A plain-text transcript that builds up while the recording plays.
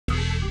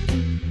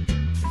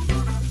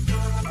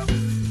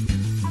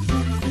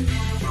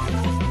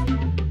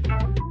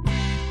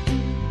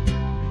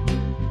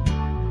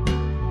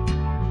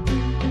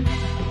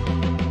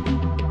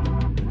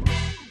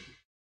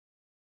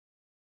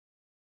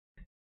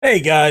Hey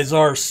guys,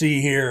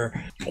 RC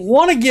here. I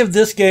want to give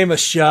this game a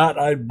shot.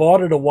 I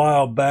bought it a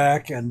while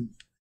back and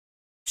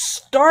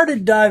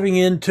started diving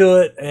into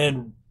it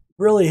and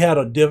really had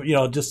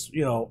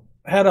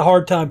had a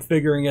hard time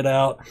figuring it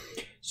out.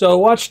 So I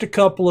watched a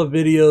couple of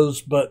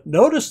videos, but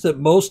noticed that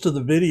most of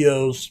the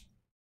videos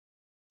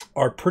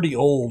are pretty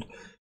old.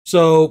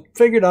 So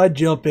figured I'd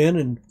jump in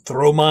and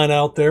throw mine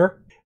out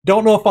there.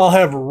 Don't know if I'll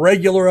have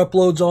regular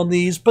uploads on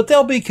these, but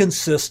they'll be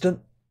consistent.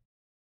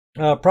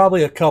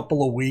 Probably a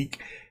couple a week.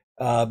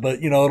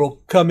 But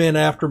it'll come in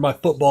after my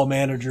football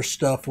manager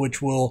stuff,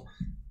 which will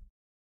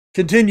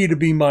continue to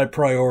be my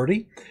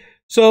priority.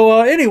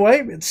 So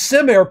anyway, it's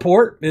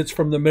SimAirport. It's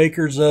from the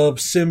makers of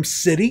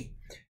SimCity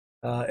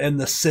and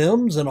The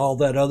Sims and all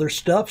that other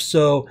stuff.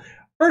 So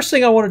first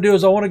thing I want to do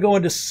is I want to go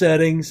into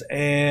settings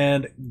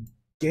and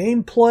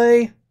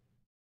gameplay,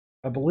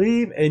 I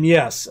believe. And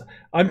yes,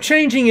 I'm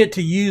changing it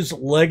to use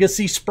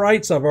legacy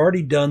sprites. I've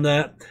already done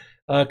that.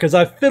 Because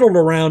I've fiddled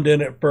around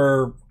in it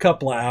for a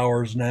couple of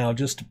hours now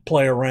just to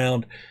play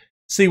around,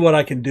 see what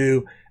I can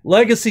do.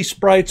 Legacy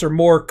sprites are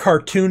more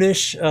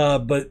cartoonish,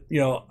 but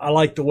I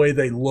like the way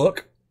they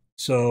look.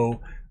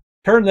 So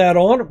turn that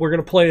on. We're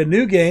going to play a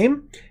new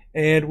game,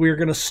 and we're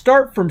going to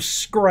start from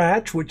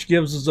scratch, which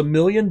gives us $1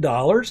 million.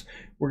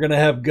 We're going to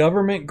have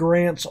government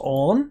grants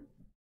on,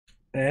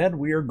 and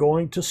we are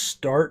going to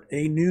start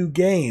a new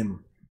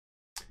game.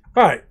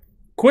 All right,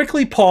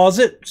 quickly pause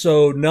it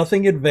so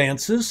nothing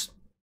advances.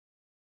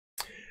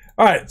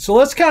 All right, so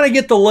let's kind of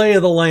get the lay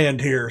of the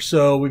land here.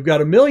 So we've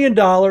got $1 million.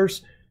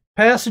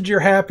 Passenger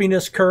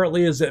happiness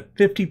currently is at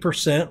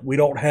 50%. We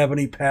don't have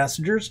any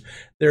passengers.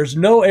 There's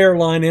no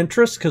airline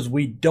interest because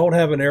we don't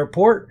have an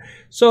airport.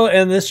 So,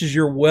 and this is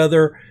your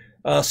weather.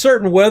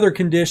 Certain weather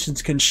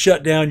conditions can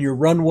shut down your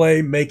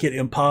runway, make it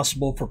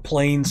impossible for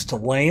planes to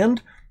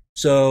land.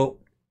 So,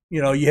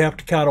 you have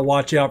to kind of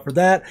watch out for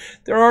that.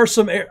 There are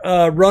some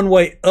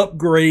runway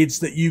upgrades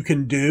that you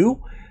can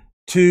do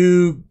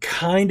to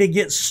kind of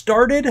get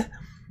started.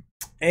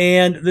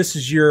 And this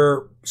is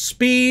your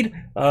speed.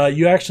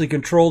 You actually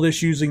control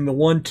this using the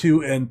 1,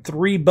 2, and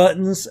 3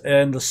 buttons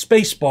and the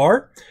space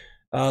bar.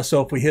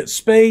 So if we hit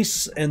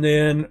space and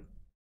then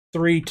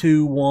 3,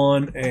 2,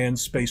 1 and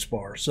space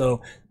bar.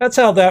 So that's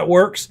how that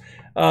works.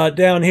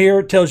 Down here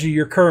it tells you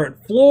your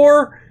current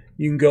floor.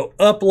 You can go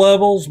up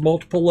levels,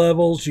 multiple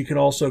levels. You can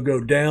also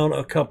go down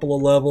a couple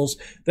of levels.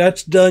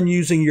 That's done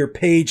using your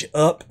page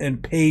up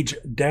and page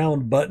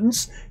down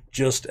buttons,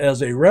 just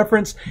as a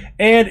reference.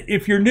 And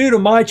if you're new to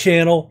my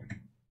channel,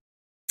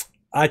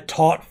 I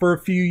taught for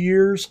a few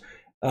years,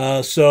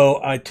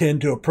 so I tend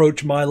to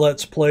approach my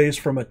Let's Plays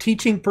from a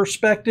teaching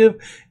perspective,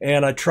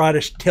 and I try to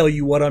tell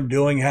you what I'm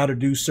doing, how to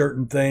do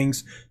certain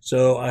things,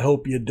 so I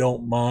hope you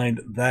don't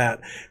mind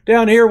that.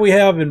 Down here we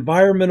have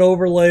environment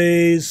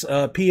overlays,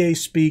 PA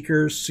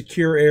speakers,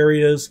 secure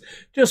areas.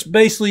 Just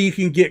basically you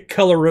can get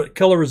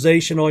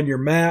colorization on your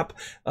map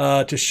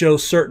to show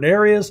certain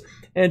areas.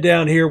 And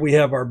down here we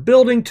have our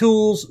building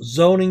tools,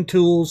 zoning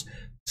tools,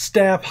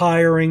 staff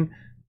hiring,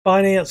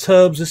 finance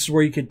hubs. This is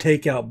where you can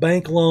take out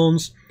bank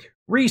loans,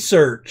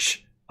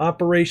 research,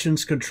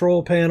 operations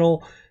control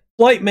panel,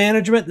 flight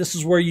management. This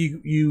is where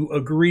you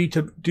agree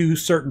to do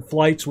certain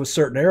flights with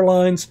certain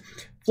airlines.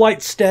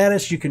 Flight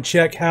status, you can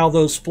check how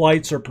those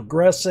flights are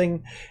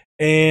progressing.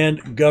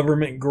 And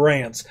government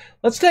grants.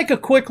 Let's take a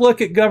quick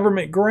look at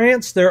government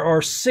grants. There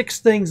are 6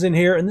 things in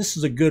here, and this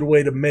is a good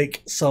way to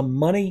make some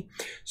money.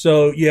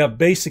 So you have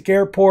basic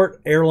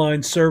airport,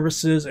 airline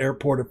services,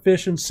 airport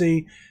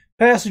efficiency,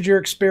 passenger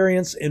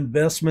experience,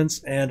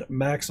 investments, and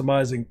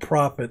maximizing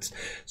profits.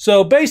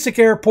 So basic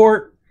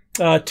airport,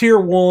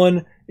 tier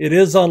 1, it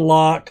is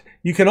unlocked.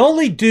 You can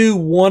only do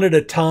 1 at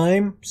a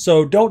time,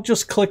 so don't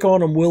just click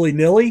on them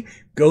willy-nilly.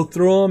 Go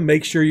through them,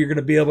 make sure you're going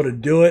to be able to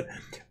do it.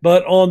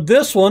 But on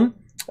this one,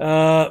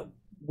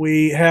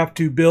 we have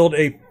to build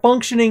a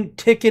functioning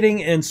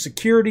ticketing and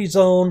security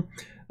zone,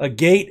 a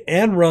gate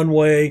and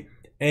runway,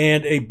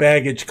 and a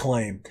baggage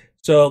claim.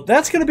 So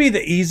that's going to be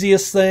the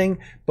easiest thing,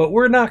 but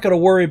we're not going to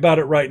worry about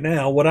it right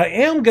now. What I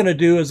am going to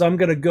do is I'm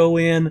going to go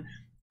in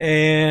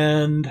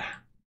and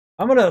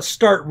I'm going to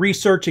start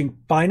researching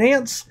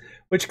finance,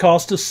 which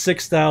cost us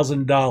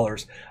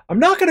 $6,000. I'm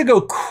not going to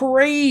go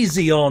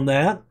crazy on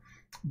that,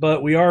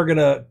 but we are going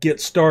to get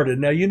started.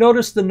 Now, you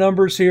notice the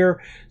numbers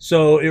here.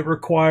 So it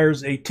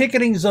requires a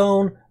ticketing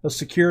zone, a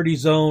security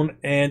zone,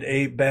 and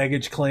a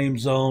baggage claim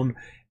zone.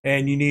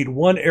 And you need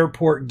 1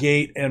 airport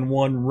gate and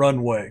 1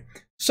 runway.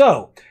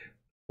 So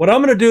what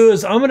I'm going to do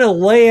is I'm going to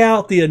lay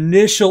out the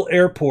initial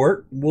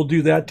airport. We'll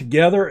do that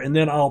together, and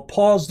then I'll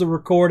pause the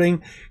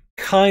recording,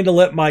 kind of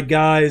let my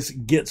guys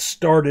get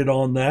started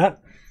on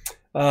that.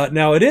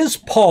 Now, it is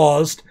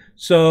paused,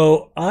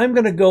 so I'm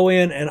going to go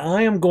in and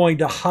I am going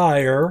to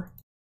hire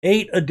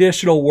 8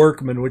 additional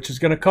workmen, which is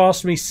going to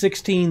cost me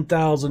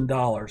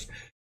 $16,000.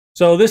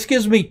 So this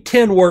gives me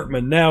 10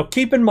 workmen. Now,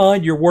 keep in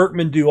mind your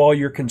workmen do all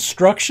your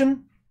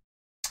construction,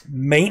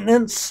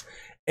 maintenance,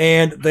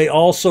 and they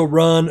also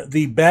run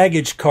the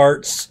baggage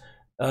carts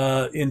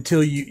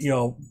until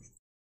you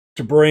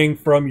to bring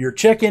from your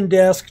check-in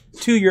desk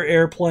to your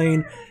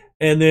airplane,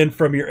 and then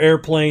from your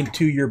airplane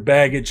to your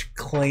baggage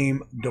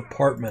claim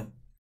department.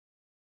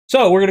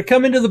 So we're going to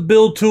come into the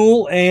build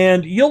tool,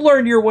 and you'll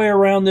learn your way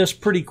around this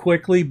pretty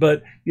quickly,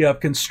 but you have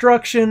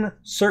construction,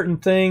 certain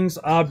things,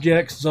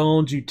 objects,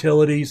 zones,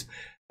 utilities.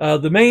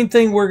 The main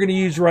thing we're going to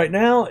use right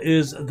now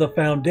is the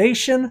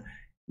foundation.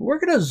 We're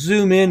going to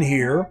zoom in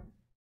here.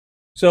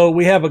 So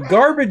we have a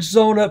garbage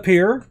zone up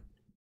here,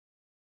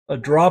 a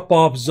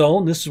drop-off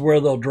zone. This is where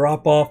they'll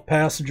drop off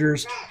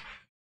passengers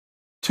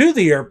to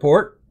the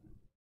airport.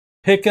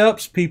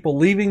 Pickups, people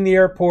leaving the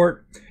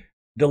airport.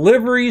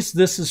 Deliveries,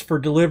 this is for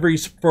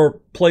deliveries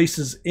for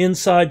places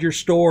inside your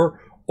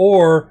store,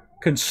 or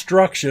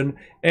construction,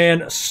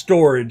 and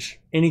storage,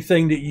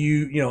 anything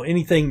that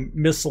anything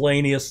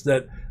miscellaneous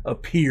that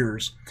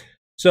appears.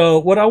 So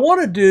what I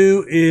want to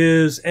do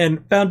is,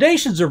 and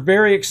foundations are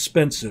very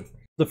expensive.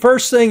 The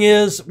first thing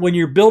is, when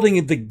you're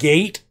building the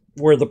gate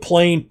where the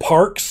plane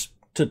parks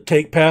to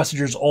take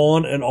passengers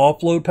on and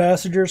offload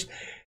passengers,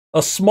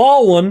 a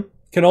small one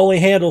can only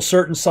handle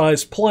certain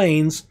size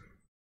planes,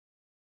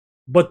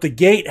 but the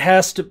gate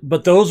has to,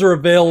 but those are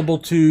available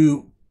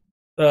to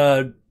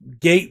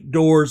gate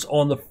doors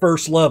on the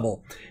first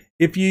level.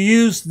 If you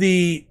use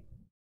the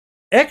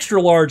extra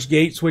large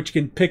gates, which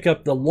can pick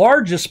up the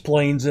largest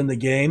planes in the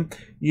game,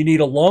 you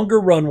need a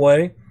longer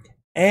runway,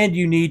 and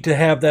you need to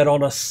have that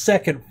on a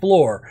second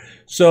floor.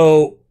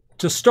 So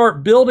to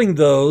start building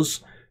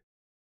those,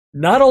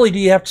 not only do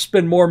you have to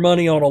spend more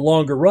money on a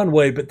longer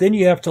runway, but then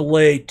you have to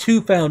lay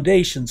two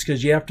foundations,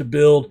 because you have to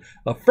build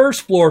a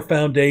first floor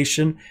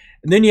foundation,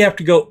 and then you have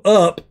to go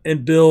up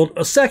and build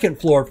a second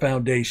floor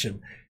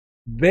foundation.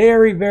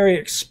 Very, very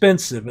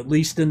expensive, at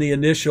least in the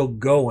initial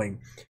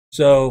going.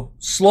 So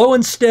slow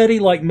and steady,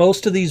 like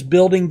most of these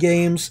building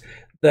games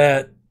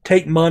that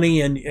take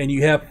money and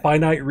you have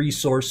finite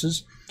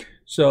resources.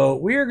 So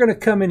we are going to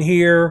come in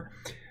here.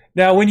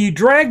 Now, when you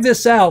drag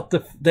this out,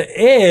 the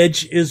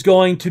edge is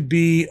going to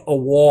be a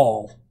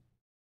wall.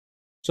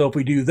 So if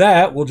we do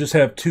that, we'll just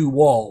have two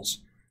walls.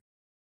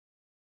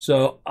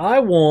 So I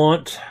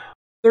want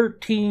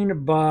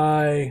 13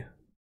 by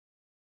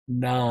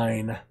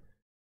 9.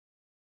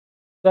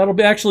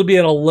 That'll actually be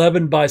an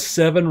 11 by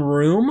 7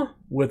 room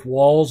with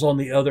walls on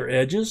the other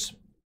edges.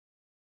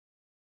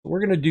 We're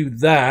going to do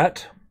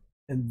that.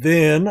 And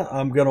then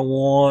I'm going to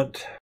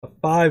want a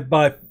 5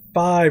 by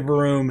 5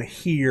 room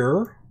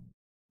here.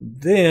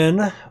 Then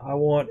I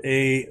want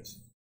a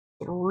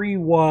 3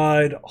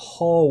 wide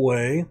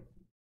hallway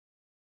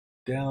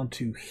down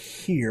to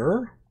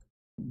here.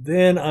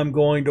 Then I'm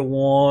going to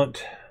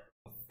want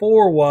a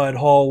 4 wide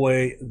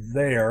hallway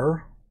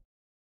there.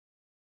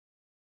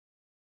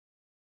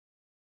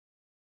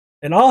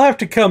 And I'll have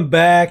to come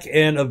back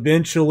and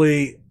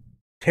eventually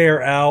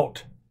tear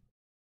out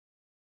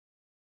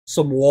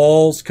some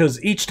walls,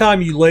 because each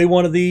time you lay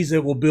one of these,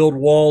 it will build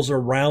walls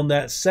around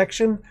that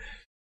section,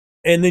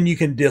 and then you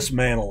can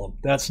dismantle them.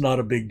 That's not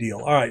a big deal.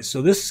 All right,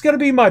 so this is going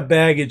to be my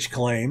baggage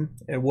claim,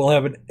 and we'll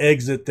have an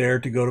exit there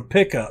to go to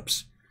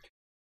pickups.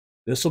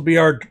 This will be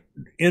our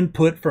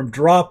input from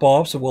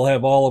drop-off, so we'll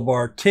have all of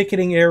our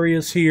ticketing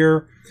areas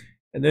here,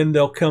 and then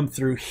they'll come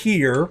through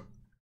here.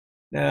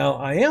 Now,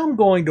 I am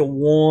going to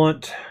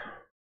want,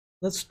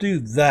 let's do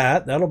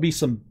that. That'll be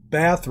some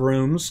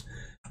bathrooms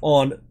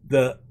on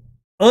the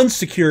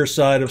unsecure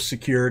side of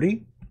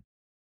security.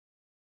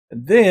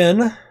 And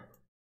then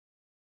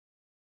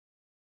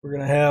we're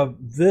going to have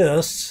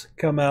this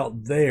come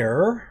out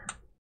there.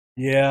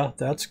 Yeah,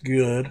 that's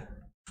good.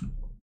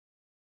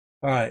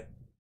 All right.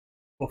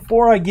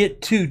 Before I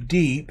get too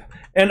deep,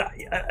 and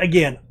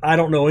again, I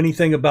don't know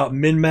anything about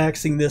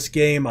min-maxing this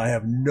game. I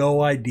have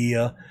no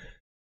idea.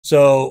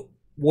 So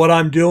what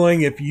I'm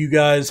doing, if you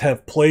guys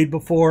have played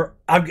before,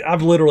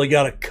 I've literally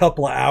got a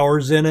couple of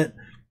hours in it.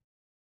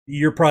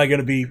 You're probably going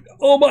to be,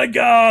 oh my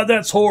God,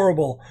 that's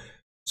horrible.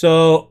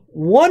 So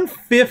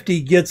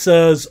 150 gets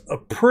us a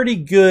pretty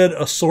good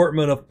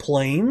assortment of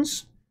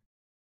planes.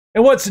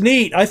 And what's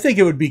neat, I think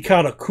it would be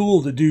kind of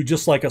cool to do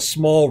just like a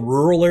small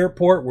rural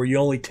airport where you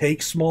only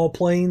take small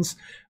planes.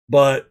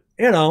 But,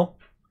 you know,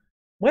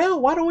 well,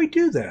 why don't we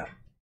do that?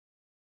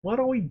 Why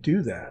don't we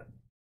do that?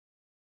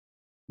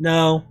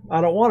 No,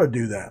 I don't want to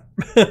do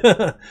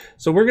that.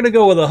 So we're going to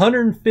go with a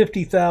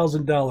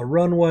 $150,000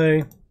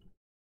 runway.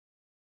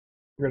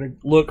 We're going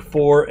to look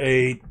for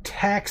a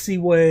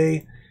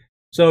taxiway.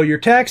 So your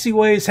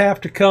taxiways have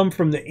to come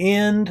from the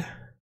end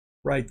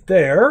right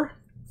there.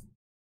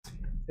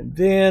 And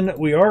then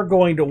we are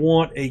going to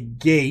want a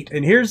gate.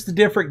 And here's the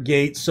different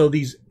gates. So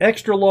these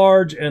extra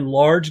large and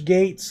large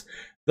gates,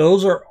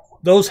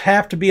 those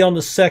have to be on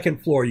the second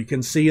floor. You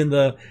can see in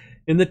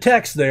the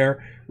text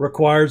there,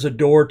 requires a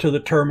door to the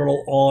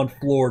terminal on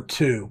floor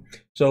 2.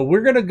 So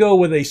we're going to go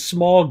with a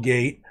small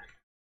gate.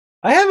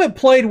 I haven't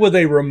played with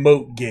a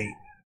remote gate.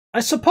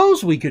 I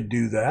suppose we could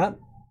do that.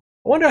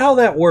 I wonder how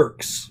that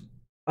works.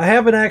 I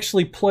haven't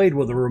actually played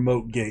with a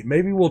remote gate.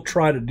 Maybe we'll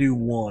try to do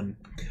one.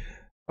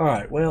 All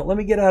right, well, let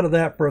me get out of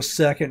that for a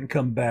second and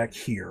come back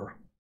here.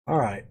 All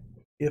right,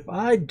 if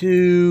I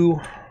do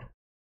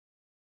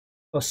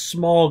a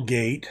small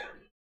gate.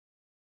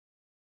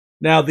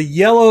 Now the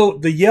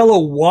yellow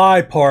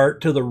Y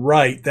part to the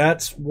right,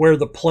 that's where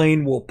the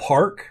plane will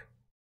park.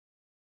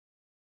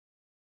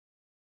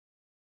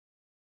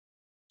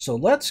 So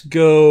let's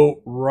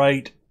go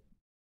right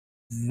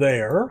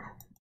there.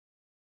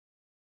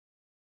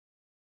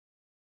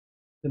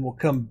 Then we'll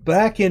come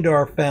back into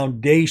our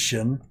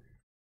foundation.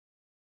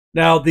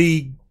 Now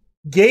the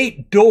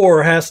gate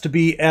door has to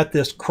be at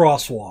this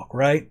crosswalk,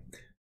 right?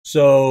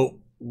 So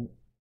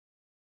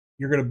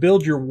you're going to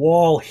build your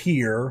wall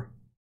here.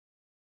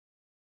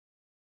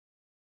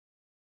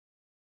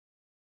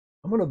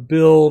 I'm going to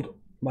build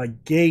my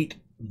gate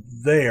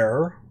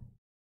there.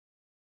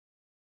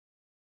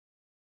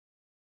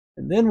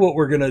 And then what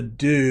we're going to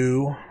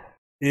do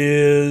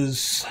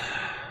is,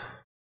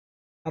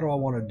 how do I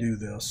want to do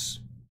this?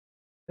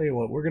 Tell you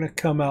what, we're going to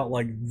come out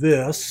like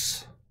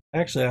this.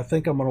 Actually, I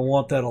think I'm going to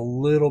want that a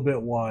little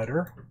bit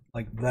wider,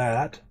 like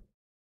that.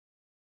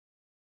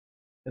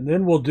 And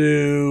then we'll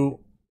do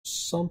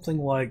something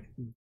like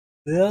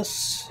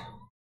this,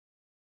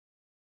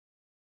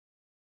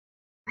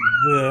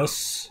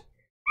 this,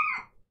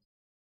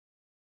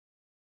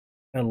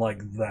 and like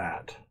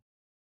that.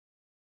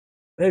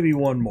 Maybe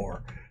one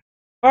more.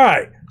 All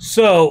right,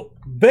 so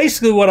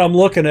basically what I'm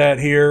looking at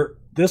here,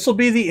 this will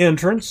be the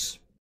entrance.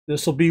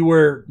 This will be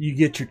where you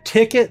get your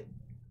ticket.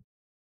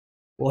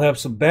 We'll have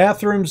some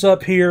bathrooms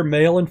up here,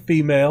 male and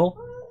female.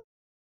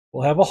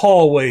 We'll have a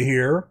hallway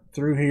here,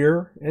 through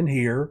here and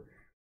here.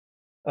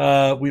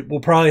 We'll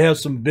probably have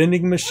some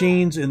vending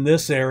machines in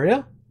this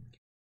area.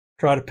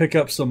 Try to pick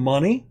up some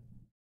money.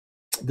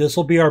 This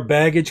will be our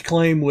baggage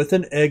claim with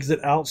an exit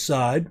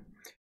outside.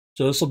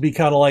 So this will be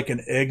kind of like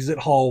an exit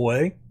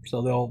hallway.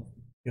 So they'll,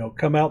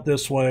 come out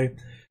this way.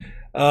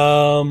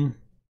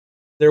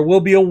 There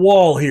will be a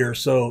wall here,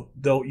 so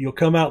you'll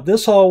come out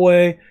this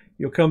hallway.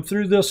 You'll come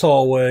through this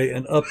hallway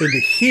and up into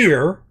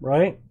here,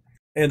 right?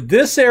 And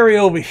this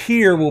area over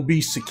here will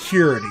be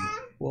security.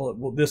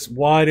 Well, this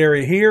wide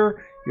area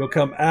here, you'll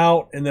come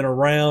out and then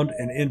around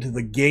and into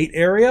the gate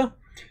area.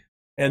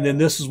 And then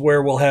this is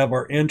where we'll have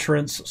our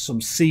entrance,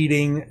 some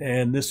seating,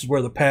 and this is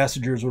where the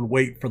passengers would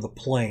wait for the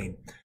plane.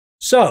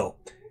 So,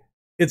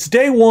 it's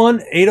day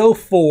one,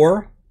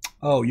 8:04.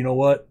 Oh, you know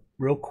what?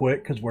 Real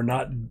quick, because we're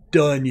not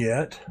done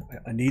yet.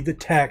 I need the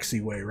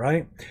taxiway,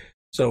 right?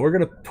 So we're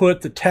going to put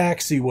the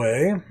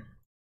taxiway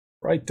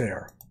right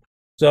there.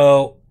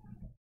 So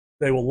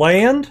they will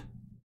land,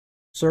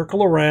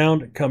 circle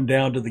around, come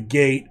down to the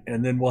gate,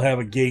 and then we'll have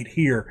a gate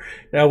here.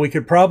 Now we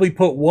could probably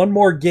put one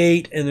more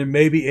gate and then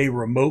maybe a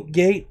remote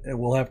gate, and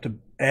we'll have to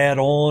add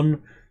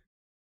on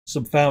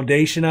some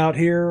foundation out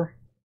here,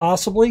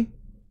 possibly.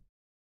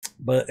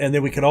 And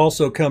then we could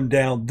also come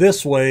down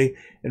this way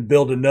and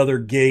build another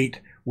gate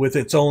with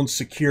its own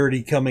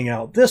security coming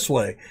out this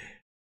way.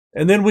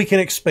 And then we can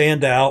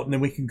expand out, and then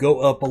we can go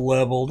up a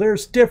level.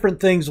 There's different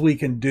things we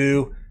can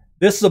do.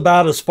 This is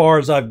about as far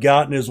as I've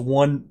gotten, is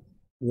one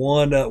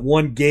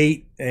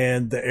gate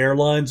and the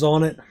airlines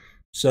on it.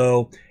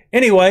 So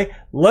anyway,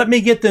 let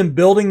me get them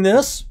building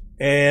this,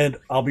 and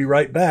I'll be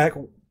right back.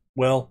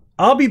 Well,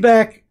 I'll be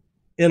back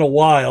in a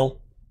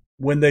while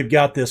when they've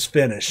got this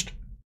finished.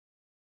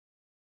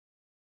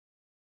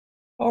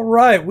 All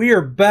right, we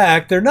are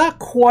back. They're not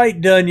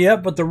quite done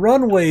yet, but the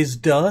runway's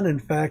done. In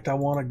fact, I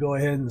want to go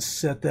ahead and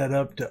set that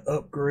up to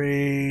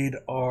upgrade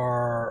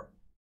our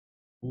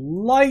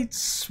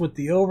lights with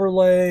the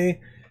overlay.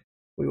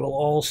 We will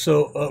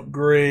also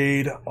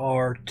upgrade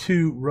our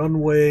 2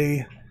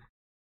 runway.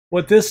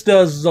 What this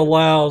does is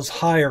allows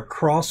higher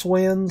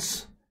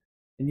crosswinds,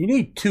 and you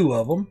need 2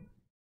 of them.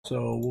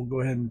 So we'll go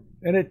ahead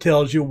and it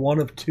tells you 1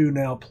 of 2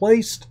 now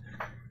placed.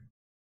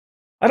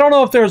 I don't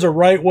know if there's a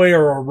right way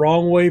or a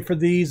wrong way for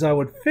these. I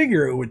would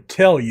figure it would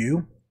tell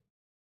you.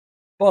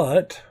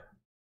 But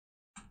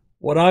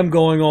what I'm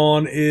going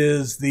on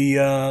is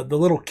the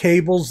little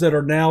cables that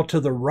are now to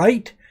the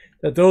right,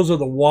 that those are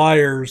the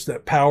wires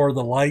that power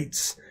the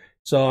lights.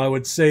 So I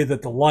would say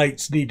that the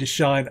lights need to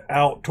shine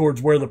out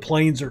towards where the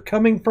planes are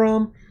coming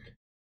from.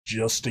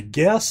 Just a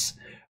guess.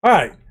 All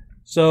right,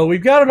 so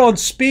we've got it on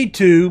speed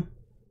 2.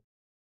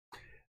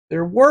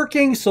 They're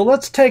working, so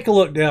let's take a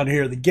look down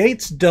here. The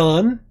gate's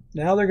done.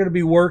 Now they're going to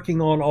be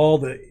working on all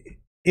the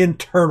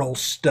internal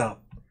stuff.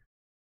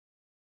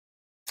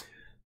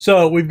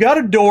 So we've got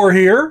a door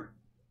here.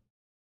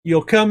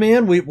 You'll come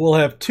in. We'll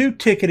have 2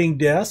 ticketing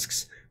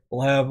desks.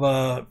 We'll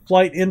have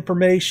flight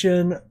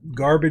information,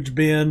 garbage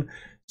bin,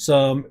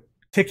 some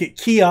ticket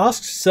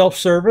kiosks,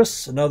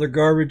 self-service, another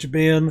garbage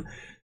bin,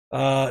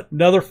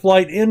 another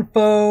flight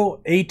info,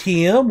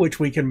 ATM, which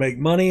we can make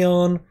money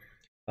on.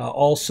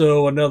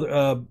 Also,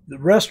 the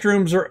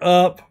restrooms are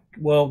up.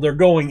 Well, they're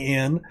going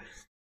in.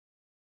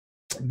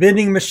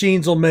 Vending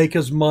machines will make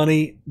us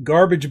money.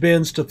 Garbage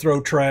bins to throw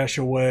trash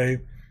away.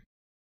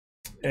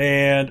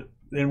 And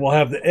then we'll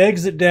have the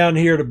exit down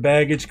here to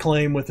baggage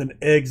claim with an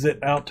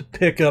exit out to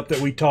pickup that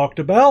we talked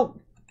about.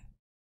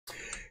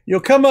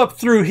 You'll come up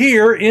through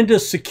here into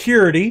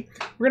security.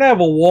 We're going to have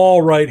a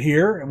wall right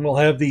here, and we'll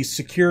have these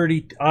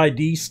security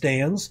ID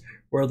stands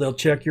where they'll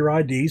check your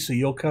ID. So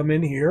you'll come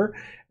in here,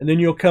 and then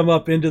you'll come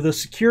up into the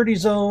security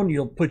zone.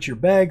 You'll put your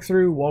bag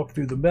through, walk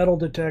through the metal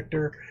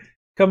detector,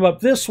 come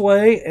up this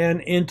way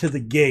and into the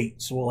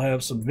gate. So we'll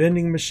have some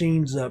vending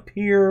machines up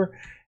here,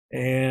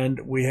 and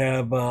we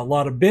have a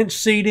lot of bench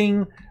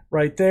seating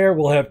right there.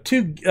 We'll have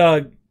two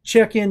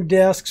check-in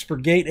desks for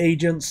gate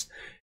agents,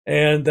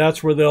 and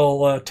that's where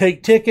they'll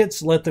take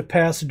tickets, let the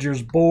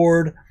passengers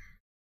board,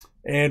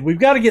 and we've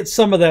got to get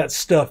some of that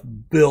stuff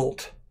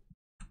built.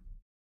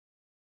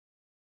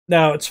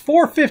 Now, it's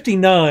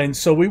 4:59,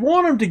 so we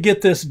want them to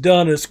get this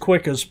done as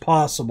quick as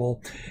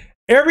possible.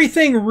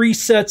 Everything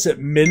resets at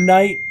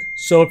midnight,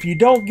 so if you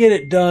don't get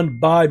it done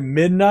by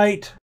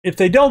midnight, if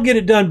they don't get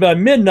it done by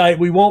midnight,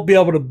 we won't be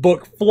able to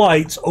book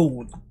flights.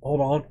 Oh,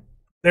 hold on.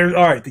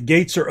 All right, the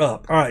gates are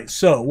up. All right,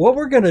 so what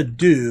we're going to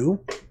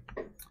do,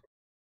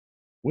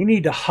 we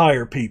need to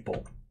hire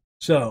people.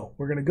 So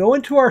we're going to go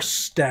into our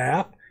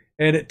staff,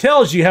 and it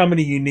tells you how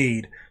many you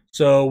need.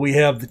 So we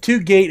have the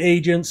 2 gate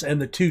agents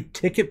and the 2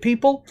 ticket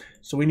people.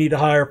 So we need to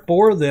hire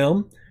 4 of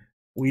them.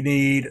 We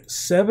need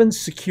 7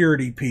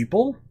 security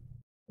people.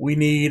 We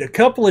need a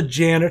couple of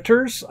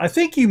janitors. I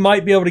think you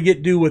might be able to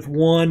do with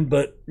 1,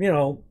 but, you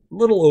know,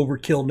 little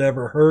overkill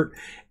never hurt.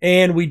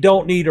 And we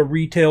don't need a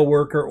retail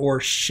worker or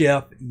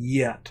chef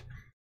yet.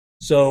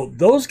 So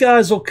those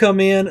guys will come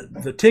in.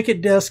 The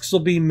ticket desks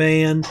will be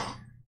manned,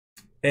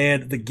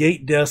 and the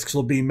gate desks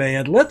will be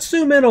manned. Let's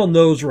zoom in on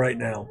those right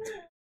now.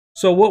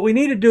 So what we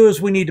need to do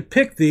is we need to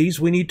pick these.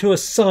 We need to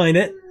assign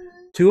it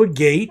to a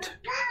gate.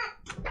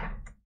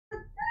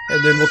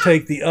 And then we'll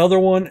take the other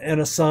one and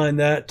assign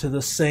that to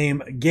the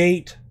same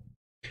gate.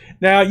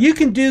 Now, you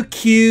can do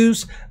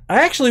queues.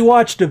 I actually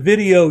watched a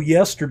video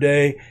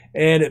yesterday,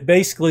 and it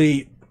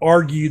basically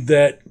argued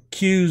that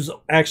queues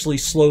actually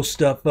slow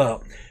stuff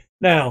up.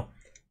 Now,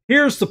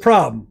 here's the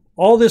problem.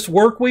 All this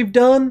work we've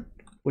done,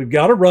 we've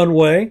got a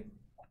runway.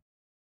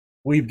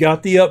 We've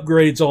got the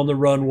upgrades on the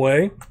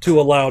runway to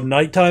allow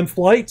nighttime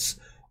flights,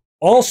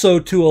 also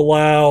to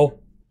allow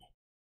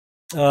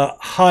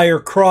higher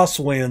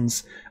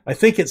crosswinds. I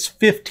think it's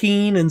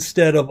 15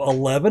 instead of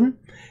 11.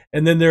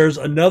 And then there's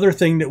another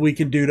thing that we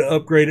can do to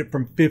upgrade it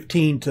from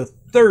 15 to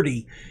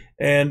 30.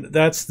 And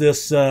that's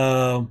this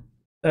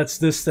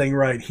thing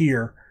right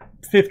here,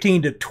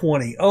 15 to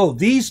 20. Oh,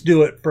 these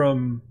do it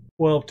from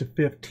 12 to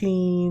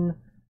 15,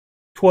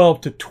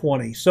 12 to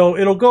 20. So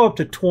it'll go up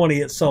to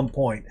 20 at some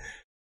point.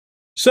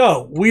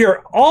 So we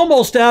are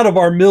almost out of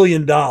our $1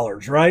 million,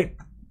 right?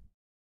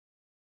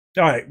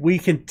 All right, we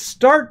can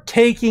start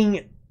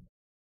taking,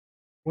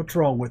 what's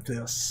wrong with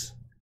this?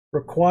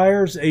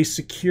 Requires a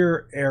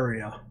secure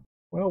area.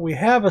 Well, we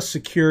have a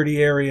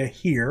security area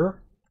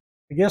here.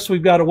 I guess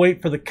we've got to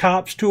wait for the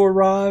cops to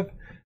arrive.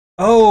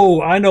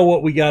 Oh, I know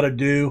what we got to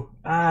do.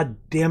 Ah,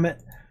 damn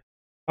it.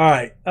 All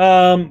right.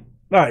 All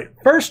right.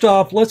 First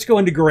off, let's go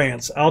into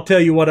grants. I'll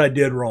tell you what I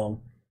did wrong.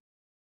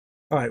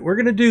 All right, we're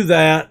going to do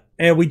that.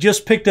 And we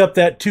just picked up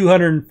that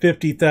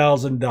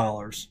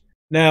 $250,000.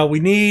 Now, we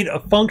need a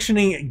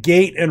functioning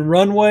gate and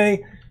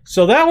runway.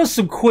 So that was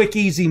some quick,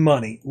 easy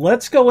money.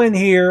 Let's go in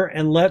here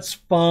and let's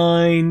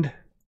find,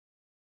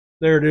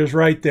 there it is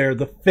right there,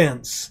 the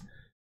fence.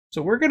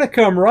 So we're going to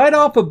come right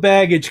off a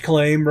baggage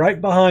claim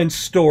right behind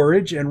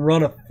storage and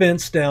run a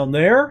fence down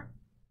there.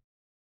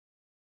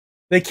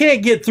 They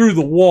can't get through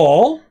the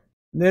wall.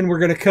 And then we're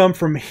going to come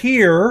from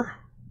here.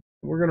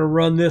 We're going to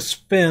run this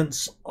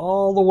fence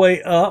all the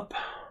way up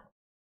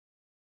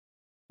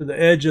to the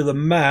edge of the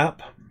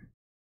map.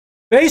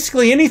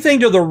 Basically, anything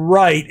to the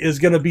right is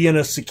going to be in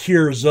a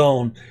secure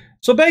zone.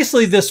 So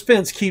basically, this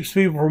fence keeps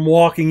people from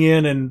walking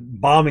in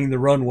and bombing the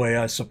runway,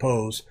 I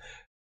suppose.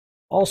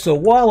 Also,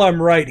 while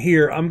I'm right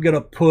here, I'm going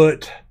to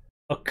put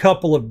a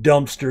couple of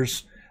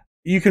dumpsters.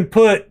 You can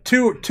put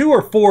two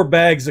or four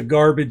bags of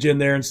garbage in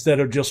there instead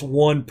of just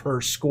 1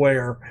 per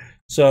square.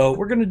 So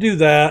we're going to do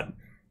that.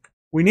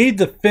 We need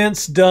the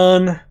fence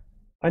done.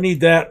 I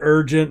need that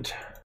urgent.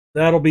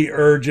 That'll be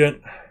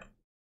urgent.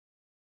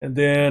 And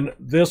then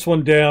this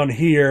one down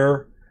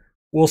here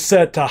we'll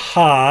set to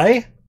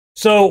high.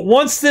 So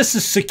once this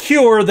is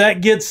secure,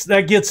 that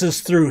gets us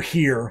through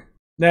here.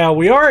 Now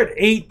we are at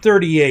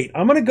 8:38.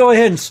 I'm going to go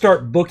ahead and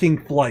start booking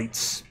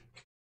flights.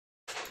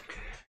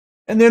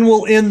 And then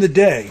we'll end the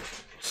day.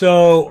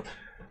 So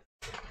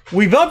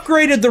we've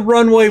upgraded the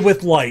runway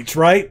with lights,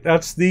 right?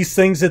 That's these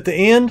things at the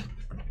end.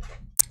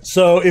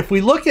 So if we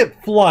look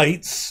at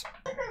flights,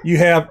 you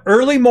have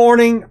early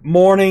morning,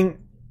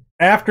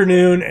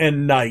 afternoon,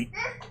 and night.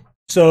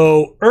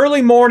 So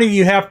early morning,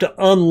 you have to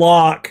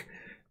unlock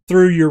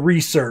through your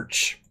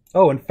research.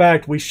 Oh, in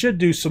fact, we should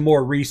do some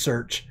more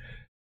research.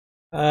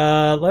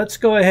 Let's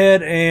go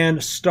ahead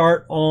and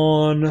start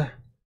on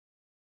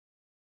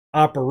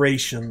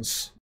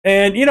operations.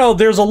 And, you know,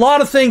 there's a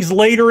lot of things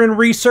later in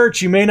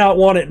research. You may not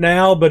want it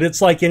now, but it's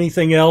like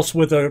anything else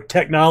with a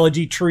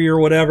technology tree or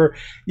whatever.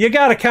 You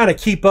got to kind of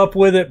keep up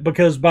with it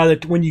because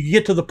when you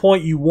get to the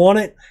point you want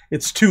it,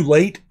 it's too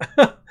late.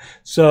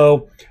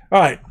 So, all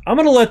right, I'm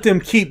going to let them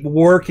keep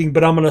working,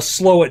 but I'm going to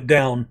slow it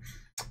down.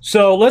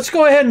 So let's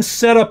go ahead and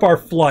set up our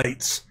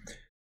flights.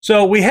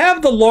 So we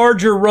have the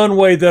larger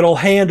runway that'll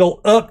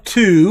handle up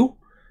to,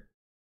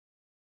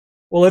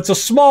 well, it's a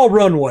small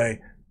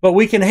runway, but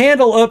we can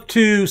handle up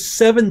to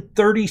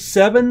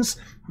 737s.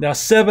 Now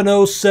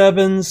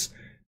 707s,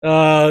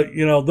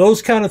 you know,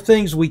 those kind of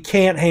things we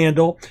can't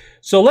handle.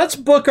 So let's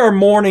book our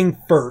morning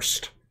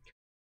first.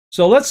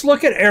 So let's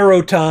look at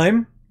aero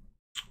time.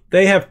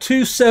 They have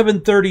two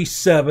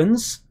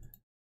 737s.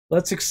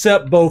 Let's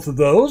accept both of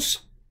those.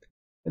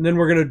 And then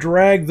we're going to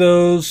drag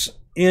those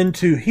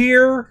into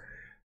here.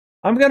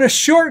 I'm going to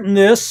shorten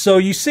this so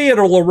you see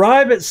it'll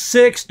arrive at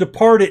 6,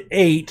 depart at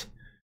 8.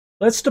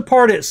 Let's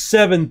depart at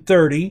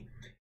 7:30.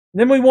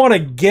 Then we want a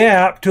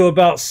gap to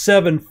about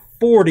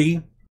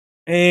 7:40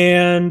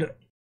 and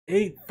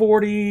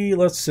 8:40.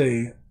 Let's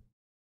see,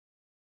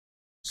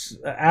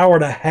 an hour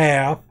and a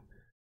half.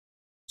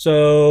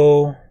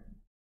 So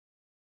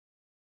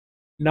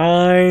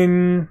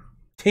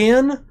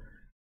 9:10.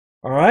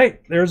 All right,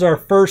 there's our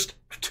first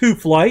 2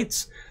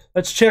 flights.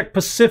 Let's check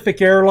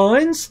Pacific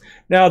Airlines.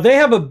 Now, they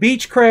have a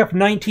Beechcraft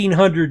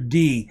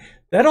 1900D.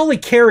 That only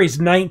carries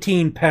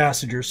 19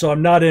 passengers, so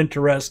I'm not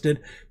interested.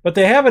 But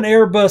they have an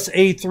Airbus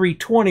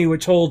A320,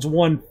 which holds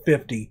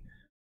 150.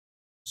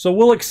 So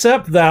we'll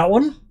accept that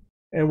one,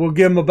 and we'll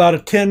give them about a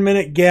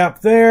 10-minute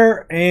gap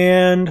there,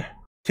 and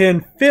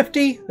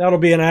 10:50. That'll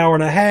be an hour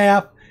and a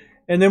half.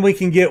 And then we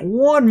can get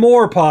one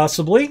more,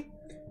 possibly.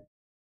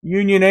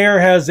 Union Air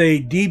has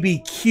a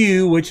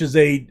DBQ, which is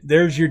a,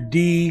 there's your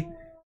D8,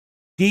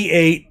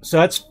 so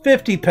that's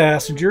 50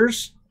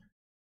 passengers.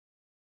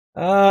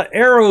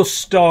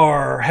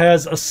 Aerostar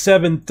has a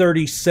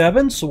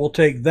 737, so we'll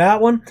take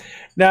that one.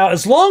 Now,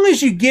 as long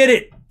as you get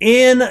it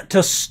in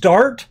to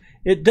start,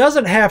 it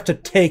doesn't have to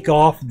take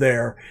off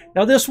there.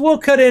 Now, this will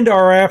cut into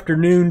our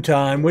afternoon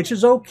time, which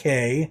is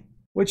okay.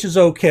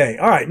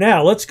 All right,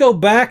 now let's go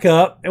back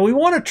up, and we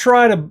want to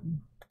try to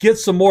get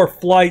some more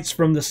flights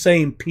from the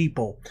same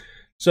people.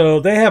 So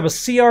they have a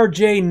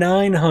CRJ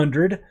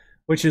 900,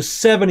 which is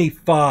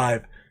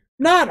 75.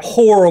 Not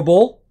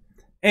horrible.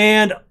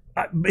 And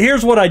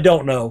here's what I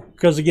don't know,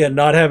 because again,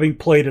 not having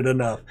played it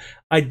enough.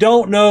 I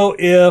don't know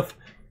if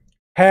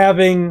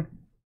having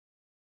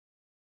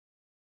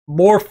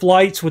more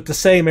flights with the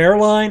same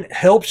airline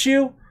helps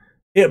you.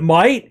 It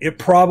might. It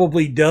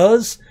probably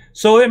does.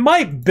 So it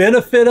might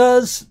benefit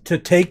us to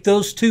take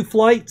those 2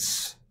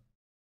 flights.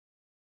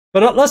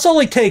 But let's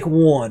only take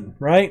one,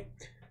 right?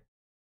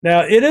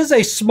 Now, it is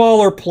a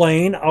smaller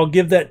plane. I'll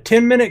give that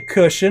 10-minute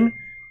cushion.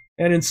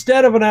 And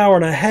instead of an hour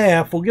and a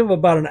half, we'll give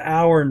about an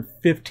hour and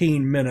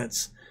 15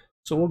 minutes.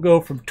 So we'll go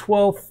from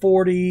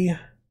 12:40,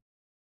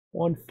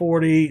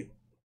 1:40,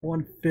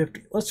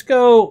 1:50. Let's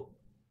go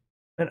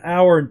an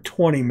hour and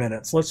 20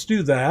 minutes. Let's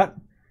do that.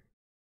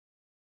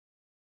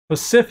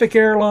 Pacific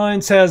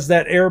Airlines has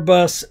that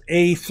Airbus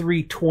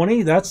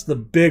A320. That's the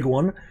big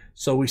one.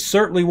 So we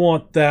certainly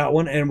want that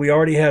one, and we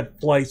already had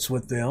flights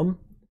with them.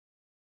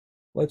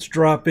 Let's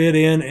drop it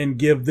in and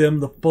give them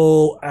the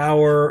full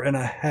hour and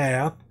a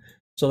half.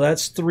 So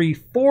that's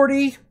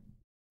 340.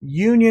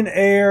 Union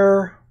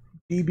Air,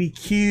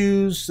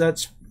 DBQs,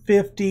 that's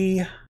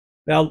 50.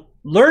 Now,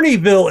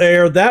 Lernyville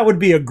Air, that would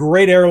be a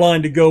great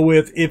airline to go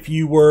with if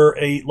you were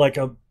like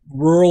a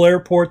rural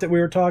airport that we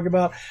were talking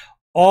about.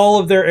 All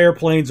of their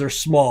airplanes are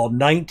small,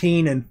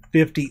 19 and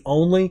 50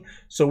 only.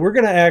 So we're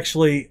going to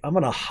actually, I'm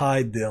going to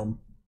hide them.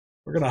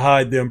 We're going to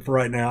hide them for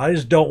right now. I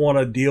just don't want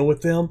to deal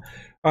with them.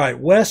 All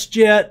right,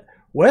 WestJet.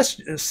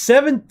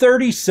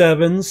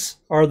 737s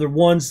are the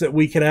ones that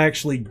we can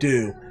actually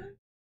do.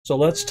 So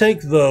let's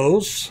take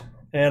those.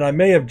 And I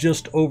may have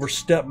just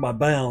overstepped my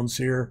bounds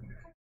here.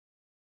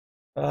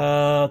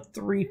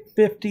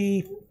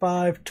 350,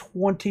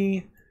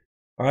 520.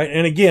 All right,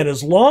 and again,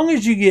 as long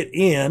as you get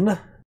in,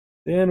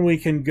 then we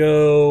can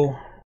go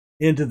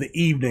into the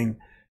evening.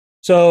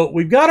 So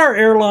we've got our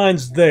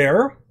airlines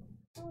there.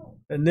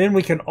 And then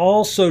we can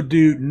also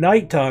do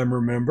nighttime,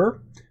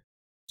 remember.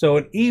 So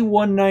an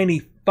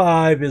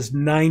E195 is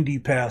 90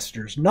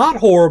 passengers. Not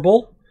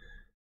horrible.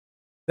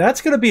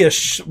 That's going to be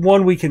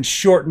one we can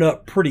shorten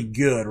up pretty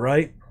good,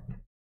 right?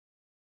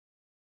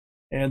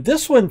 And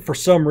this one, for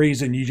some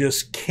reason, you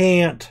just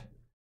can't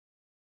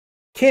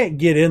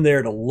get in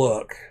there to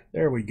look.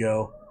 There we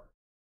go.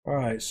 All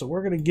right, so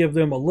we're going to give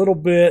them a little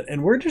bit,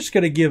 and we're just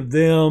going to give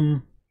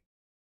them,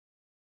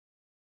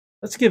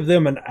 let's give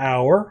them an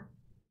hour.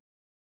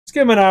 Let's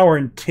give them an hour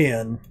and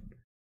 10.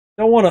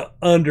 Don't want to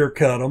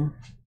undercut them.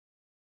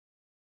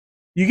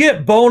 You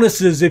get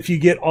bonuses if you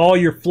get all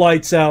your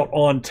flights out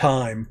on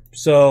time.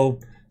 So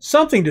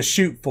something to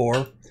shoot for.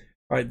 All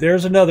right,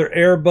 there's another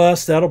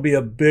Airbus. That'll be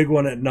a big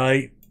one at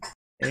night.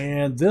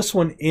 And this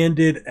one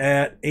ended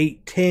at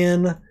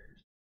 8:10.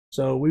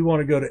 So we want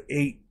to go to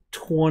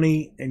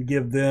 8:20 and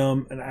give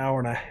them an hour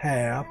and a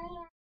half.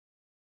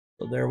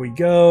 So there we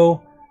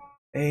go.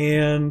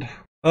 And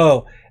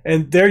oh,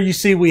 and there you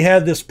see we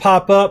had this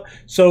pop up.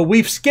 So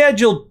we've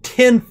scheduled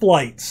 10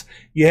 flights.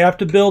 You have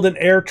to build an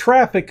air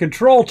traffic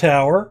control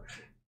tower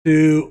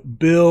to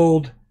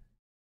build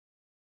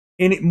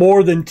any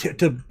more than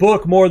to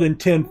book more than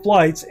 10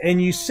 flights.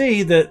 And you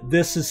see that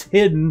this is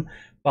hidden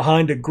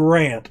behind a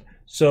grant.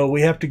 So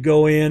we have to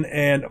go in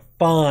and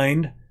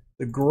find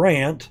the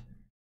grant.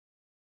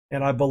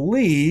 And I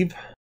believe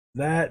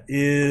that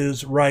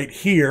is right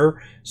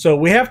here. So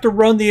we have to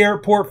run the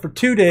airport for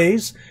 2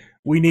 days.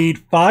 We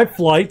need 5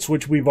 flights,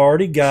 which we've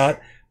already got.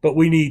 But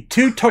we need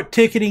 2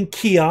 ticketing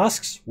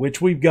kiosks,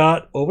 which we've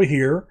got over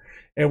here.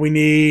 And we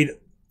need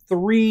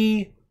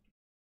 3,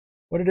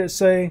 what did it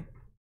say?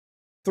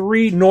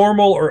 3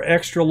 normal or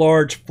extra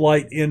large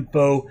flight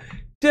info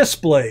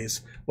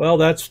displays. Well,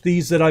 that's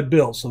these that I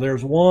built. So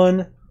there's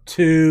 1,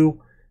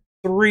 2,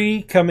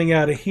 3 coming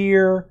out of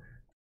here,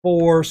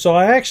 4. So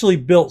I actually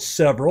built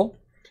several.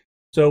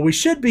 So we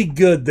should be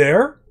good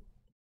there.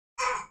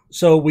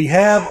 So we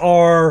have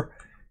our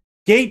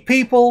gate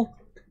people.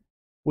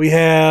 We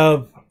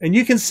have, and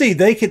you can see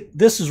they could,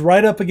 this is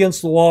right up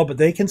against the wall, but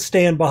they can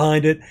stand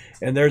behind it,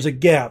 and there's a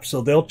gap.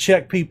 So they'll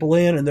check people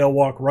in and they'll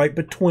walk right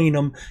between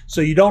them.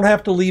 So you don't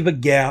have to leave a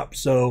gap.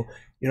 So,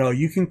 you know,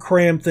 you can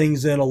cram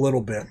things in a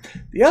little bit.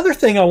 The other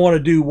thing I want to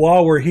do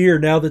while we're here,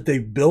 now that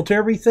they've built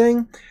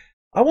everything,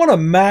 I want to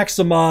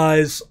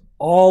maximize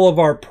all of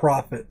our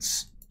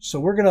profits. So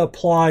we're going to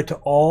apply to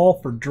all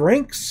for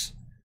drinks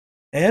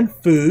and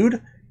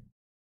food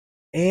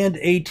and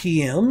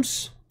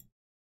ATMs.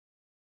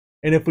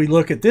 And if we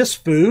look at this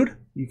food,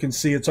 you can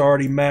see it's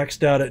already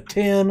maxed out at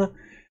 10.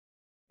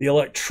 The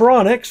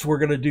electronics, we're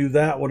going to do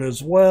that one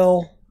as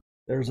well.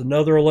 There's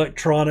another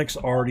electronics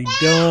already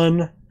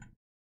done.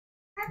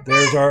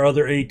 There's our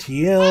other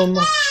ATM.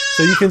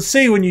 So you can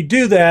see when you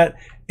do that,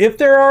 if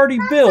they're already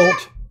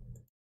built,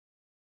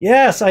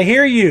 yes, I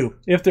hear you.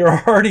 If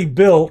they're already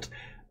built,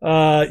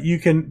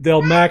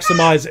 they'll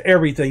maximize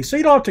everything. So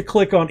you don't have to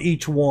click on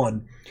each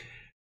one.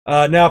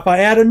 Now, if I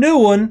add a new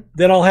one,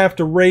 then I'll have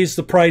to raise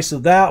the price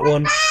of that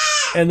one,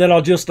 and then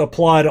I'll just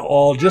apply to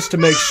all just to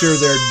make sure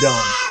they're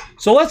done.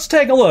 So let's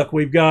take a look.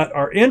 We've got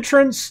our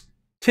entrance,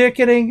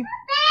 ticketing,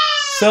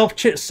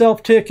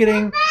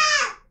 self-ticketing,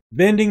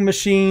 vending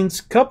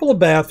machines, couple of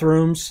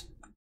bathrooms,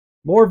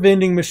 more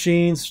vending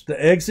machines,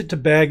 the exit to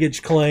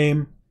baggage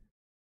claim,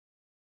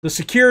 the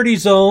security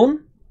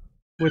zone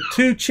with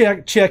 2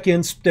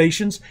 check-in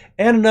stations,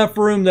 and enough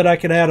room that I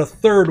can add a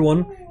 3rd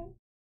one.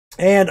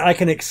 And I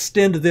can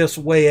extend this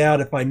way out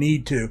if I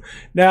need to.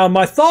 Now,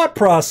 my thought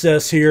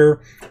process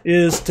here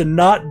is to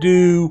not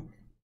do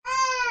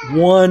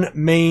one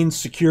main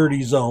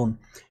security zone.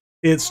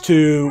 It's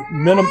to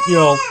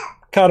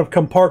kind of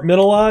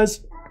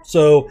compartmentalize.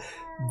 So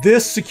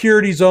this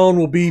security zone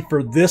will be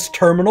for this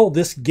terminal,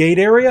 this gate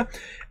area.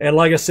 And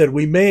like I said,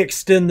 we may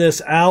extend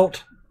this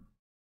out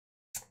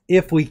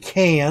if we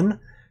can.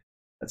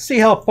 Let's see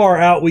how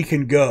far out we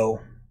can go.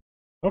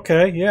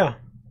 Okay, yeah.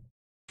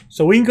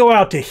 So we can go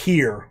out to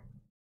here.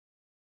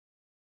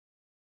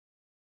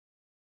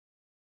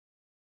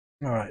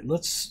 All right,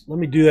 let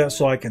me do that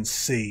so I can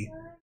see.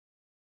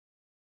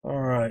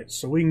 All right,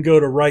 so we can go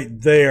to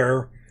right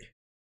there.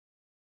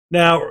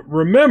 Now,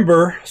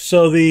 remember,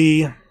 so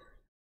the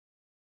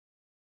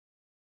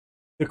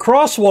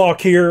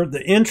crosswalk here,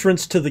 the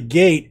entrance to the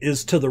gate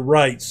is to the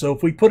right. So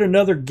if we put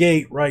another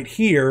gate right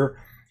here,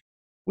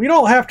 we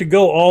don't have to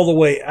go all the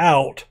way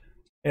out,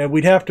 and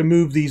we'd have to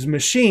move these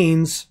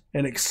machines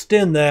and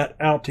extend that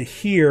out to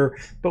here.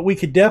 But we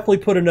could definitely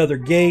put another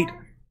gate,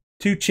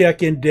 2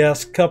 check-in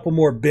desks, couple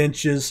more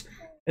benches,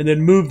 and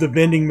then move the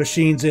vending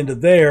machines into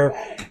there.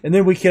 And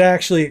then we could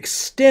actually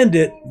extend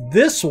it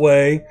this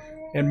way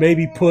and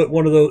maybe put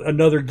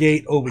another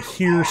gate over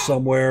here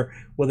somewhere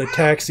with a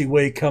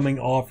taxiway coming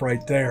off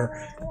right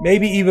there.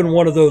 Maybe even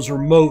one of those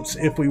remotes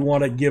if we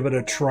want to give it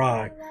a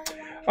try.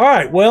 All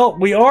right, well,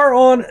 we are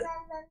on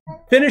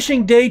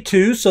finishing day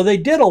 2, so they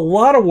did a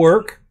lot of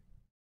work.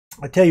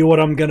 I tell you what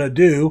I'm going to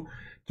do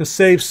to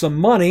save some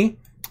money.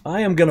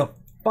 I am going to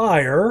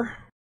fire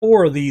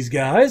 4 of these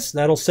guys.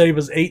 That'll save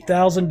us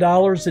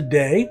 $8,000 a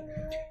day.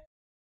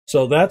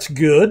 So that's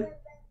good.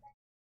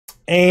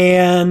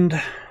 And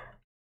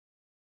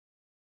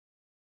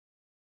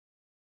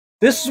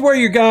this is where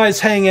you guys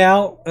hang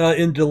out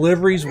in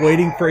deliveries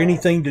waiting for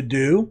anything to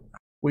do.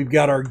 We've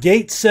got our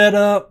gate set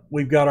up.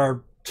 We've got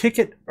our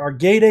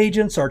gate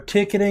agents, our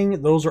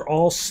ticketing, those are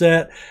all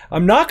set.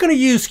 I'm not going to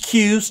use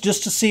queues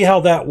just to see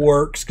how that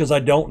works because I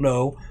don't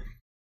know.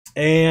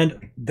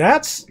 And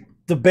that's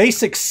the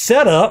basic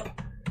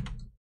setup.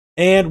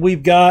 And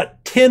we've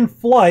got 10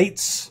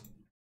 flights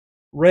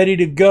ready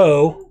to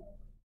go.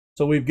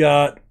 So we've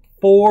got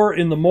 4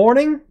 in the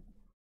morning,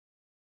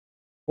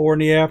 4 in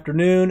the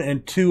afternoon,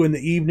 and 2 in the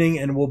evening.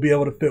 And we'll be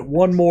able to fit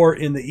 1 more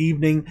in the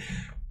evening.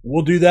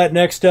 We'll do that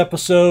next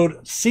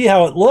episode. See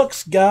how it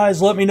looks.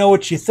 Guys, let me know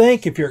what you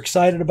think. If you're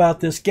excited about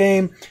this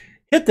game,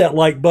 hit that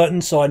like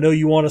button so I know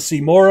you want to see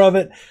more of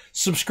it.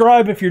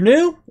 Subscribe if you're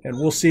new, and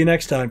we'll see you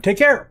next time. Take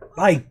care.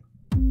 Bye.